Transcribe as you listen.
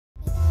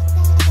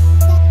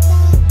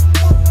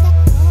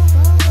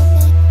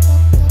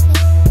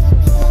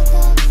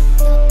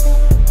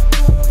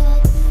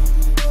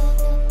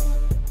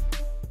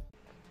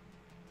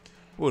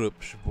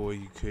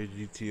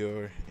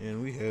UKGTR,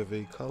 and we have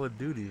a Call of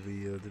Duty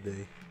video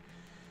today.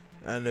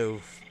 I know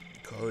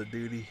Call of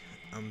Duty,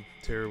 I'm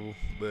terrible,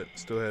 but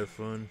still had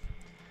fun.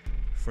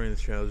 Friends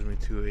challenged me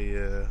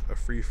to a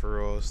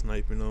free-for-all,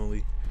 sniping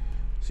only,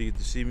 so you get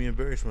to see me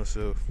embarrass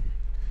myself.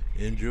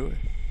 Enjoy.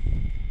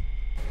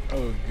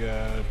 Oh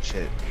god,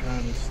 shit.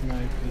 Trying to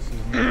snipe, this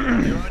is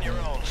not You're on your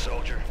own,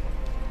 soldier.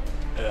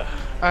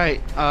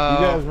 Alright, you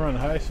guys run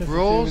high sensitivity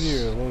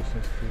rules? or low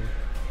sensitivity?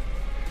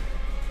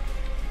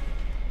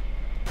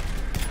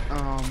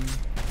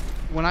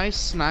 When I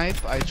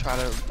snipe, I try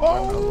to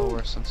run a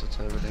lower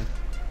sensitivity.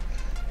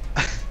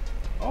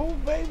 Oh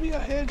baby, a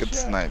headshot. Good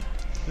snipe.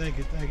 Thank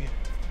you, thank you.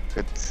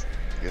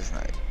 Good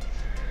snipe.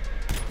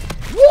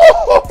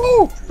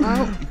 Woo!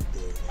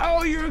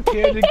 Oh, you're a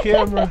candid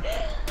camera.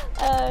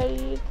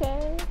 You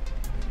okay?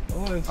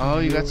 Oh,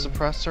 you got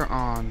suppressor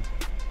on.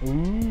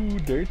 Ooh,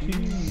 dirty.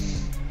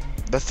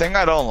 The thing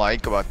I don't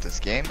like about this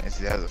game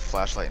is it has a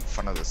flashlight in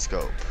front of the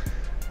scope.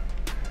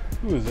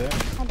 Who is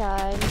that? I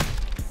died.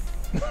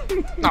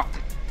 No.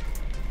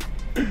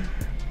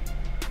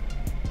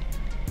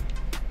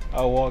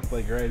 I walked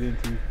like right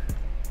into.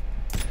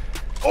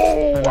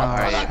 Oh!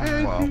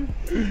 Alright, well.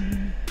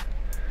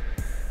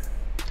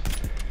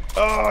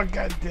 Oh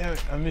god damn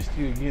it! I missed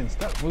you again.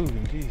 Stop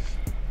moving, jeez.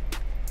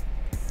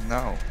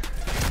 No.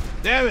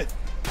 Damn it!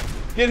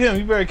 Get him!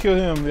 You better kill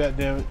him. God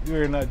damn it! You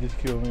better not just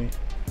kill me.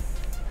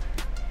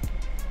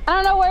 I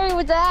don't know where he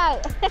was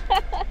at.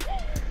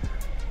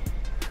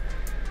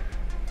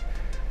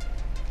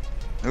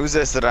 Who's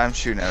this that I'm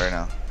shooting at right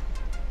now?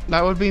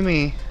 That would be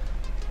me.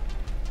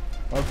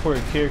 My poor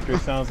character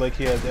sounds like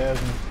he has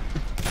asthma.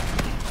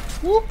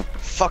 Whoop!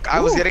 Fuck, I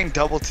was getting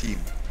double teamed.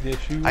 Yes,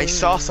 you I were.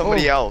 saw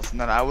somebody else, and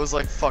then I was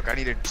like, fuck, I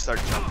need to start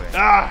jumping.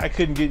 Ah! I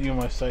couldn't get you in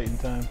my sight in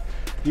time.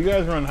 You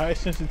guys run high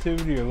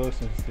sensitivity or low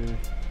sensitivity?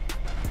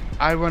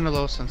 I run a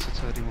low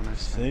sensitivity when I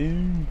snipe.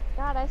 Same.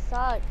 God, I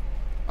suck.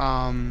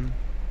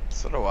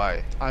 So do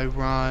I. I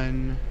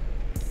run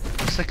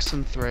 6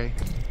 and 3.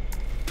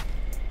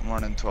 I'm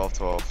running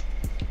 12-12.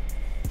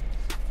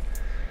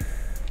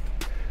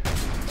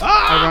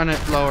 I run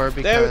it lower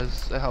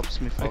because it helps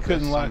me I focus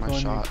couldn't lock on my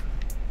on shot. you.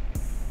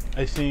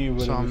 I seen you,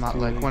 but So it was I'm not too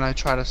like, late. when I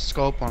try to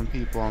scope on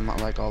people, I'm not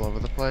like all over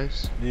the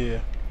place. Yeah.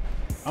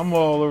 I'm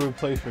all over the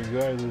place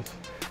regardless.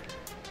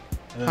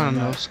 I don't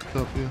know,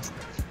 scope you.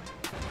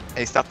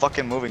 Hey, stop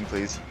fucking moving,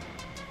 please.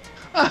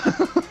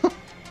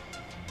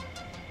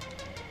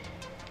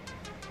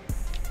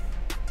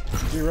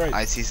 You're right.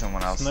 I see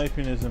someone else.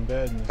 Sniping isn't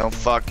bad in this Don't game.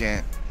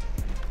 fucking.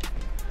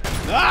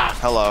 Ah!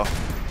 Hello.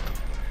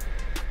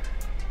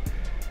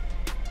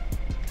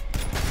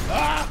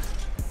 Ah!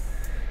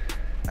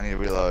 I need to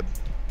reload.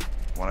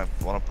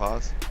 Wanna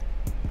pause?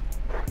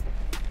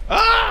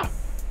 Ah!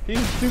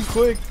 He's too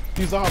quick.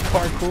 He's all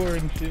parkour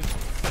and shit.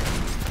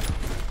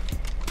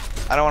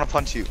 I don't wanna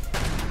punch you.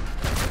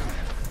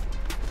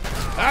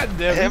 God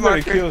damn, Hey, you better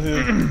Marker. kill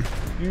him.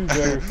 You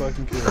better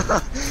fucking kill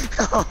him.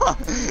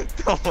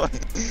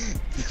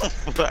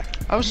 Don't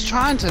I was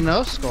trying to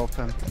no-scope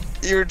him.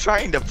 You were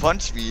trying to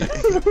punch me.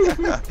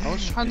 I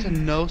was trying to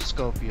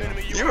no-scope you.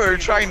 You were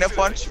trying to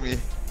punch me.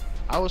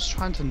 I was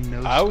trying to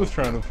no-scope I was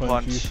trying to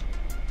punch you. Punch.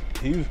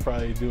 He was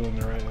probably doing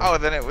the right way. Oh,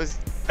 then it was.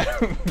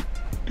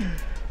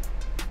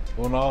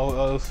 When all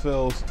else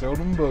fails, throw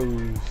them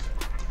bows.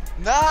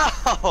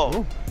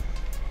 No!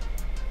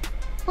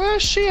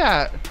 Where's she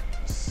at?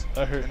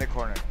 I heard. In the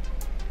corner.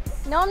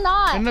 No, I'm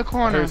not. In the I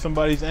corner. heard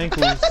somebody's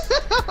ankles.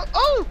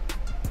 Oh!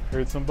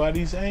 Heard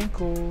somebody's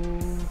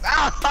ankles.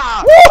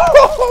 Ah!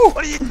 Woo!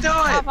 What are you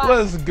doing?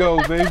 Let's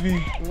go, baby.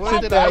 What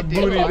Sit did I that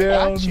do? booty I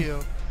down. got you.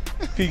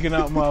 Peeking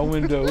out my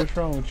window. What's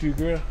wrong with you,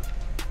 girl?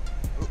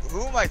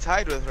 Who am I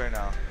tied with right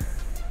now?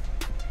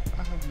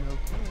 I have no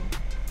clue.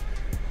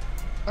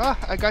 Ah,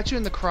 I got you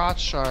in the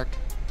crotch, shark.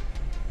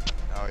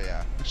 Oh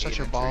yeah. Shut 8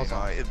 your and balls 3.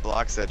 No, off. it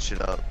blocks that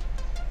shit up.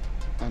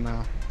 I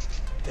know.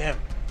 Damn.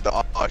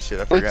 Oh shit,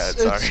 I forgot.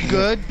 It's Sorry.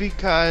 good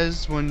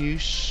because when you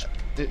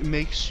it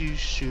makes you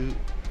shoot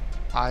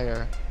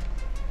higher.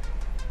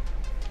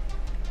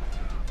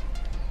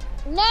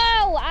 No,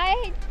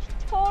 I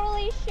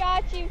totally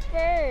shot you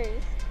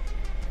first.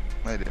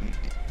 I didn't.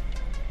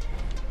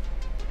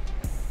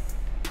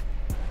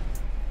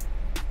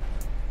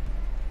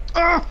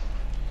 Ah!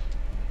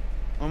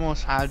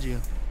 Almost had you.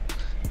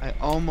 I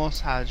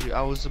almost had you.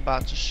 I was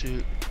about to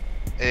shoot.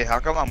 Hey, how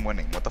come I'm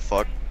winning? What the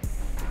fuck?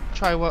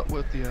 Try what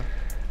with you?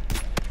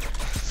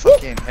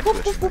 Fucking head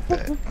glitching like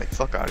that. Like,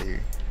 fuck out of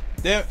here.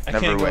 Damn, I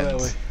Never can't go that way.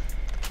 wins.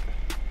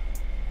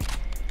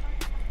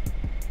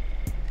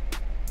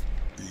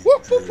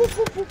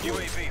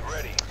 UAV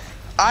ready.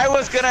 I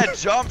was gonna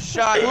jump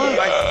shot you.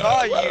 I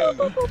saw you.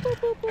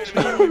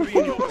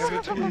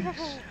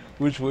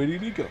 Which way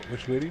did he go?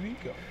 Which way did he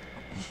go?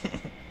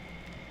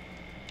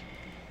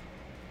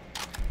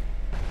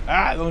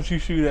 Ah, don't you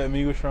shoot at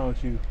me. What's wrong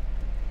with you?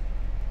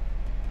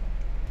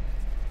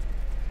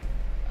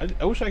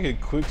 I wish I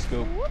could quick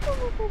scope.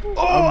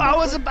 Oh, I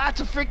was about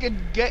to freaking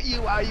get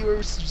you while you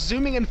were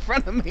zooming in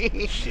front of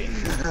me.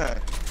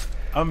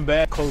 I'm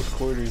bad close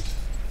quarters.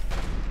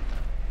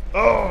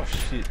 Oh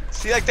shit.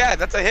 See, like that.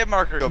 That's a hit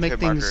marker. Go Make hit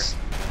things.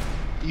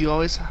 You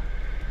always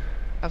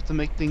have to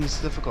make things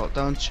difficult,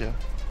 don't you?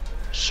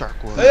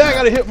 Shark War. Hey, I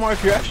got a hit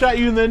marker. I shot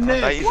you in the Not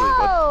that neck. easily, bud.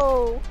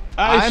 Whoa!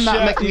 I'm not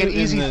shot making you it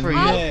easy in the for you.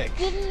 neck.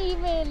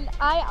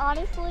 I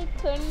honestly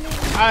couldn't even.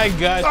 I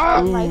got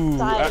Ah! you. My Ooh,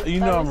 sight. you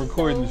know That I'm was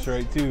recording so- this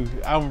right too.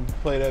 I'm gonna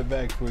play that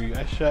back for you.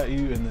 I shot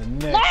you in the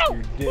neck. No!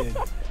 You're dead.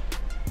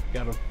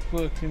 Got a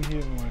fucking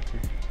hit marker.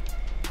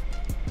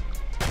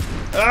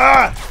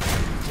 Ah!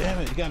 Damn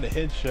it! You got a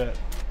headshot.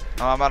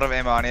 Oh, I'm out of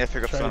ammo. I need to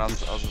pick up Tried someone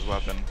to else's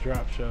weapon.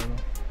 Drop shot him.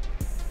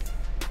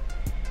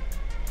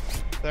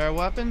 There are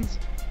weapons.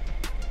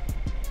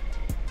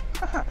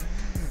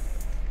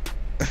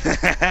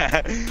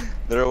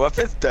 There are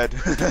weapons dead.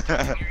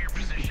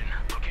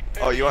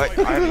 Oh, I have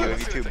a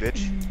UAV too,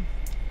 bitch.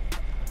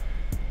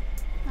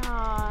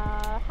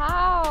 How?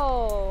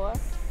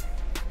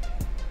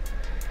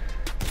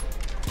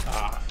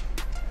 Ah.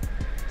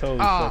 Totally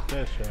Ah. fucked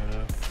that shot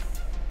up.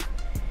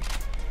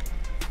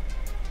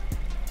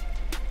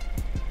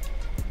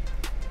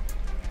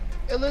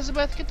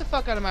 Elizabeth, get the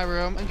fuck out of my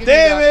room and give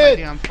Damn me back it!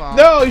 my damn phone.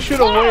 No, you should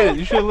have waited.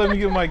 You should have let me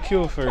get my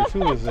kill first.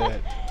 Who was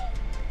that?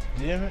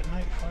 Damn it,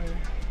 Nightfire.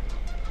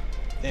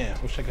 Damn,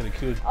 wish I could have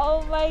killed you.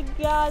 Oh my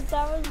god,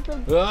 that was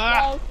the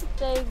Ah! best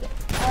thing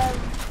ever.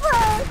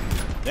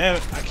 Damn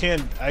it,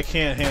 I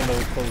can't handle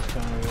close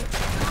combat.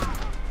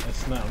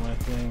 That's not my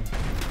thing.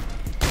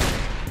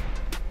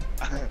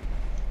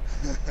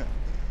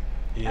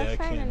 Yeah, I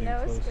trying can't to do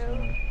no close scope.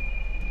 combat.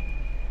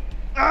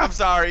 I'm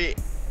sorry.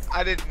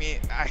 I didn't mean.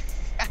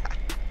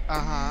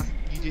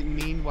 You didn't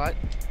mean what?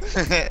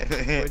 What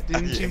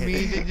didn't you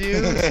mean to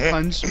do?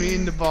 Punch me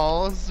in the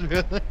balls?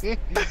 Really?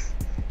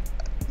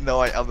 No,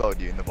 I elbowed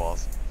you in the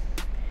balls.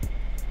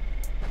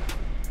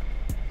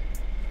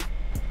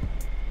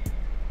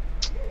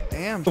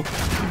 Damn. You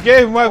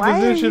gave my Why are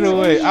position you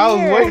away. in I was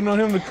here? waiting on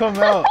him to come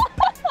out.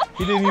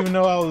 He didn't even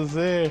know I was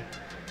there.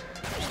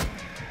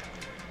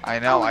 I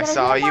know. Oh, I got a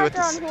saw hit you with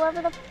marker the. on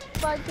whoever the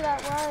fuck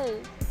that was.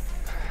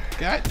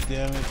 God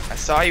damn it. I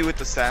saw you with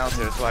the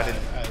silencer, so I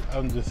didn't.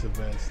 I'm just a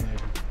bad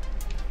sniper.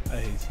 I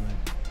hate sniping.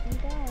 I'm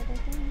dead, I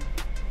think.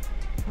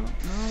 Oh,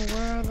 no,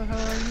 where the hell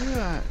are you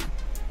at?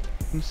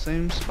 In the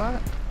same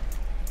spot?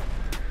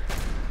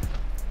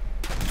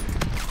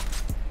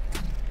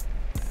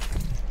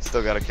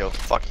 Still got a kill.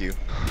 Fuck you.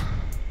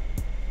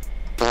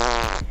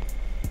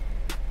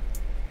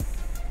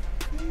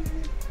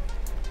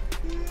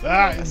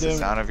 Ah, That's the damn it.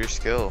 sound of your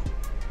skill.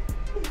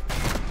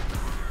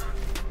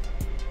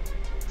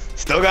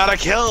 Still got a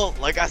kill.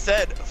 Like I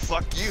said,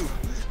 fuck you.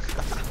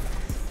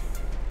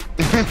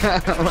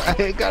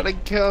 I got a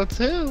kill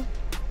too.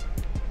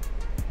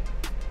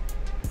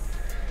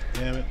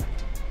 Damn it.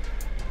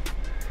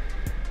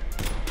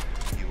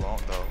 You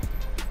won't though.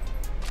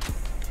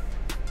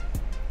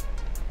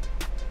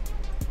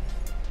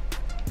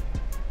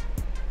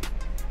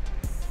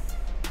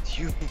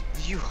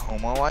 You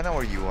homo. I know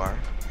where you are.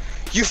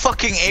 You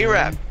fucking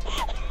Arab.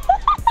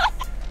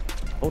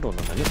 Hold on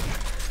a minute.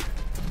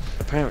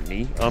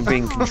 Apparently, I'm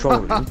being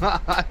controlling.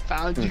 I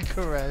found you,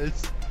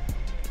 Carez.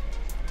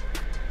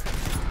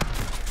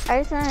 I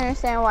just don't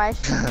understand why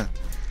she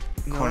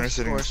No Corner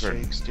sitting score is for-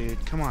 streaks,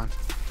 dude. Come on.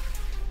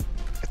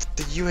 It's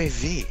the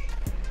UAV.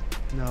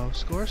 No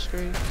score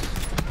streaks.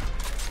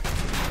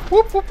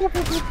 Whoop, whoop, whoop,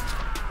 whoop, whoop.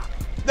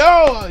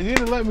 No! You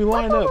didn't let me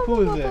line up.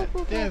 Who is that?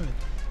 Damn it.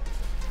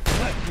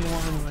 Let me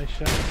line my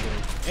shot.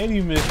 Bro. And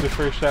you missed the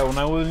first shot when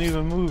I wasn't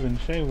even moving.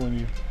 Shame on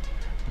you.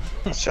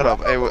 Shut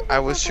up. I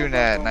was shooting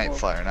at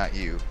Nightflyer, not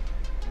you.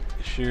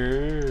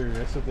 Sure,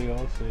 that's what they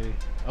all say.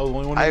 I was the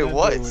only one in I that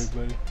was.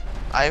 doorway, buddy.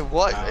 I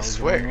was. I I was the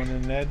swear. only one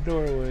in that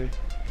doorway.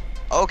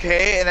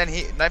 Okay, and then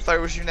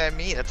Nightflyer was shooting at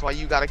me. That's why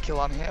you got a kill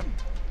on him.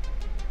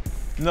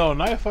 No,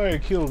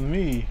 Nightfire killed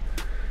me.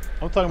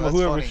 I'm talking about That's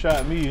whoever funny.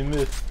 shot me and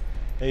missed.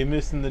 Hey,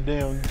 missing the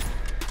damn.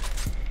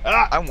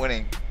 Ah! I'm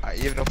winning.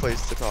 You have no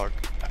place to talk.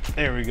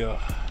 There we go.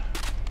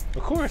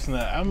 Of course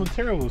not. I'm a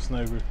terrible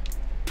sniper.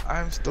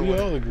 I'm still We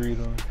all winning. agreed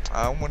on.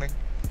 I'm winning.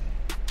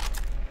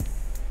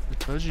 I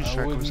told you I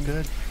Shark was wouldn't-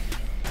 good.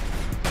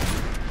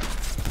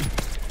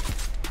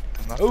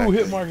 I'm not Oh, that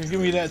hit good. marker,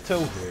 give me that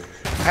toe.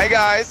 Hey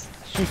guys.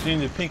 Shoot you in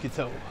the pinky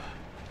toe.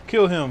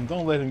 Kill him.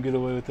 Don't let him get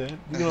away with that.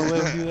 You gonna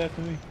let him do that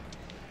to me?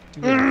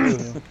 You gotta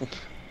kill him.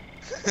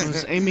 I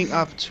was aiming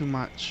up too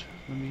much.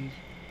 Let me.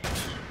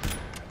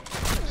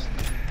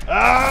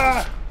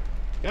 Ah!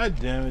 God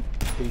damn it.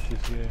 I hate this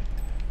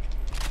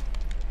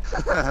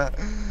guy.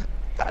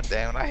 God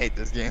damn it, I hate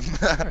this game.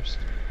 First.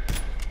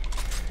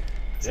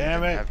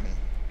 Damn it. Have me.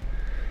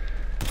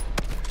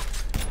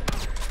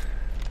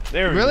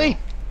 There we Really? go.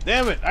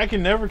 Damn it. I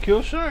can never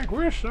kill Shark.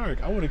 Where's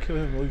Shark? I want to kill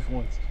him at least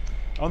once.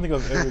 I don't think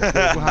I've ever killed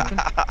him. What happened?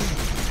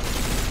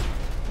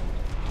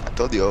 I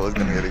told you I was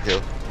gonna get a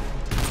kill.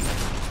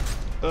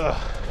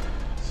 Ugh.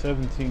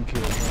 17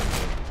 kills.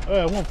 Oh,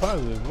 I went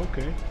positive.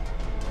 Okay.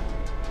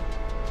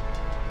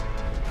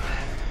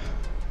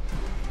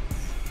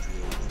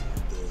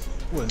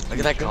 What, Look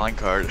at that two calling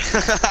card.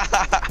 shots?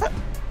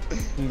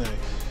 Nice.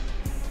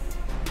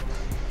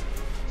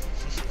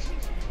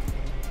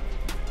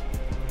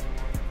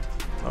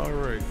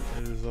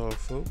 is all,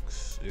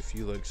 folks. If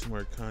you like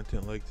smart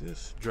content like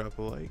this, drop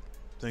a like.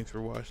 Thanks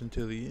for watching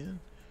till the end.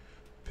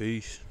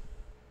 Peace.